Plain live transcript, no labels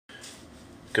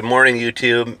Good morning,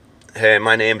 YouTube. Hey,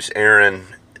 my name's Aaron.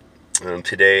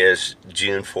 Today is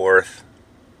June 4th,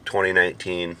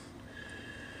 2019,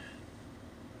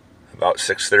 about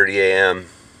 6:30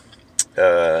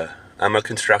 a.m. I'm a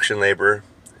construction laborer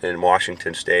in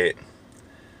Washington State,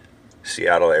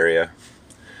 Seattle area.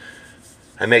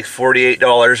 I make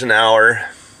 $48 an hour,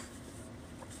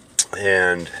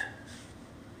 and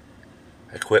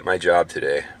I quit my job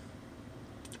today.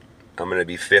 I'm going to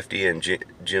be 50 in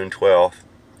June 12th.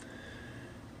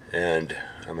 And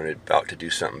I'm about to do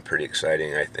something pretty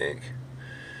exciting, I think.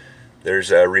 There's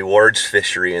a rewards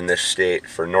fishery in this state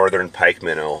for northern pike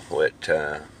minnow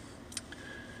that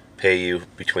pay you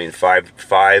between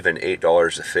 $5 and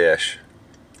 $8 a fish.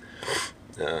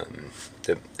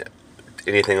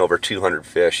 Anything over 200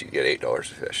 fish, you get $8 a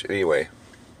fish. Anyway,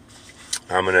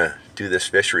 I'm gonna do this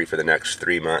fishery for the next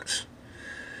 3 months,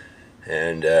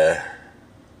 and I'm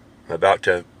about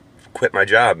to quit my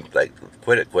job. Like,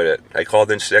 quit it. I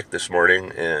called in sick this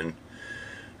morning, and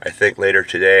I think later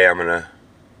today I'm gonna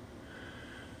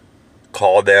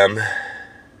call them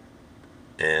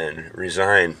and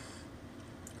resign.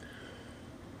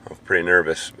 I'm pretty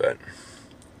nervous, but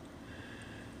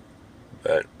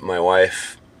my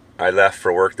wife, I left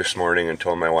for work this morning and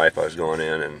told my wife I was going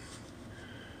in, and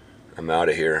I'm out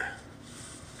of here.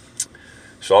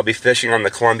 So I'll be fishing on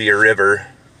the Columbia River.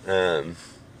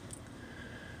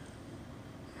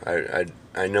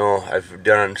 I know I've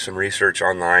done some research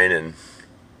online, and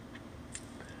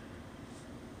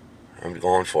I'm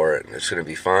going for it. It's going to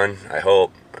be fun. I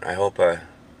hope to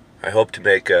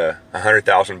make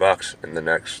 $100,000 in the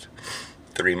next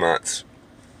 3 months,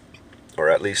 or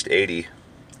at least 80.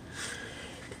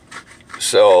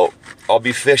 So I'll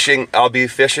be fishing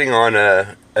on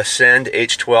a Ascend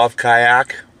H12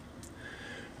 kayak,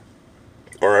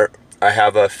 or I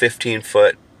have a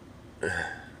 15-foot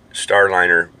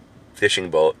Starliner fishing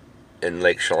boat in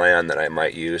Lake Chelan that I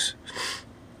might use.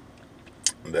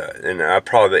 And I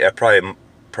probably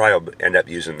end up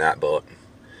using that boat.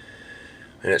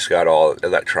 And it's got all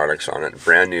electronics on it,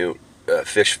 brand new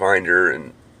fish finder,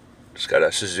 and it's got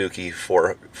a Suzuki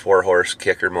four horse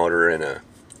kicker motor and a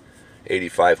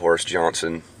 85 horse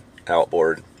Johnson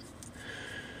outboard.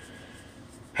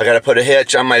 I got to put a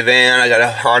hitch on my van. I got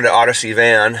a Honda Odyssey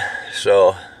van,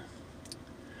 so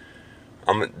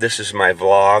this is my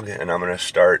vlog, and I'm gonna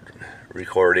start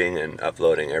recording and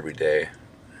uploading every day.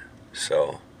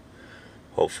 So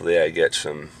hopefully I get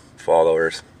some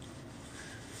followers.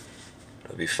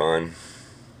 It'll be fun.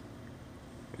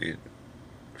 It'll be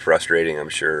frustrating, I'm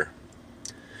sure.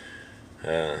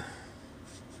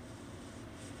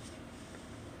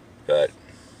 But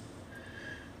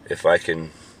if I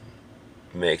can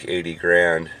make 80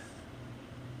 grand,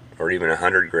 or even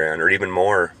 100 grand, or even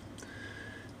more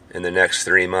in the next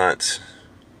 3 months,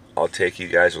 I'll take you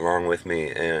guys along with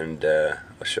me, and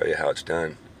I'll show you how it's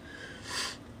done.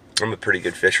 I'm a pretty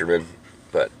good fisherman,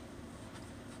 but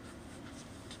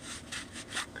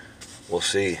we'll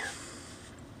see.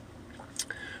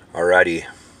 Alrighty,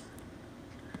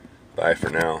 bye for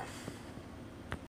now.